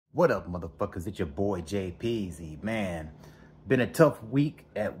What up, motherfuckers? It's your boy Jpeezy, man. Been a tough week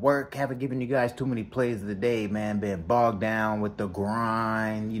at work. Haven't given you guys too many plays of the day, man. Been bogged down with the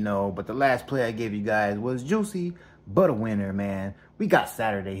grind, but the last play I gave you guys was juicy, but a winner, man. We got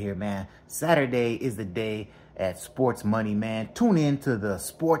Saturday here, man. Saturday is the day at Sports Money, man. Tune in to the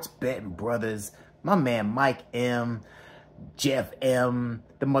Sports Betting Brothers. My man Mike M, Jeff M,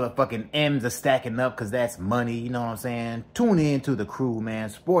 the motherfucking M's are stacking up because that's money, you know what I'm saying? Tune in to the crew, man.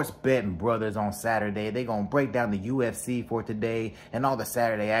 Sports Betting Brothers on Saturday. They gonna break down the UFC for today and all the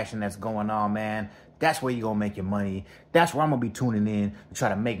Saturday action that's going on, man. That's where you gonna make your money. That's where I'm gonna be tuning in to try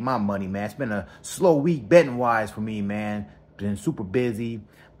to make my money, man. It's been a slow week betting-wise for me, man. Been super busy,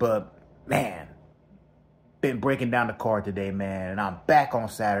 but, man, been breaking down the card today, man, and I'm back on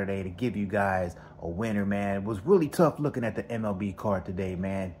Saturday to give you guys a winner, man. It was really tough looking at the MLB card today,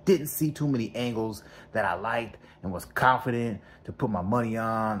 man. Didn't see too many angles that I liked and was confident to put my money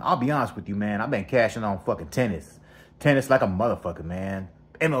on. I'll be honest with you, man. I've been cashing on fucking tennis. Tennis like a motherfucker, man.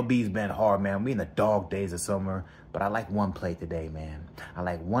 MLB's been hard, man. We in the dog days of summer, but I like one play today, man. I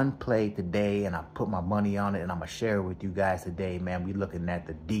like one play today, and I put my money on it, and I'm going to share it with you guys today, man. We looking at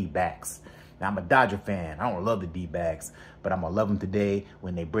the D-backs. Now, I'm a Dodger fan. I don't love the D-backs, but I'm going to love them today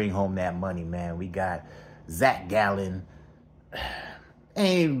when they bring home that money, man. We got Zach Gallen.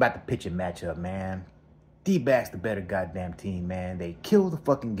 Ain't even about the pitching matchup, man. D-backs the better goddamn team, man. They kill the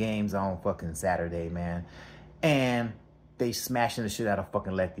fucking games on fucking Saturday, man. And they smashing the shit out of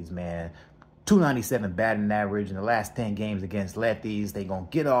fucking lefties, man. 297 batting average in the last 10 games against lefties. They gonna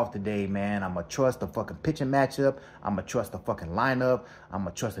get off today, man. I'm gonna trust the fucking pitching matchup. I'm gonna trust the fucking lineup. I'm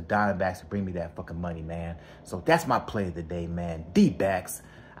gonna trust the Diamondbacks to bring me that fucking money, man. So that's my play of the day, man. D-backs.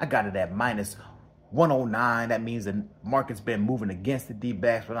 I got it at minus 109. That means the market's been moving against the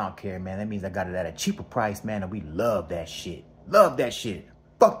D-backs, but I don't care, man. That means I got it at a cheaper price, man, and we love that shit. Love that shit.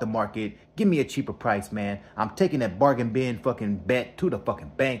 Fuck the market. Give me a cheaper price, man. I'm taking that bargain bin fucking bet to the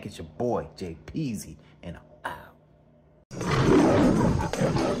fucking bank. It's your boy, Jpeezy, and I'm out.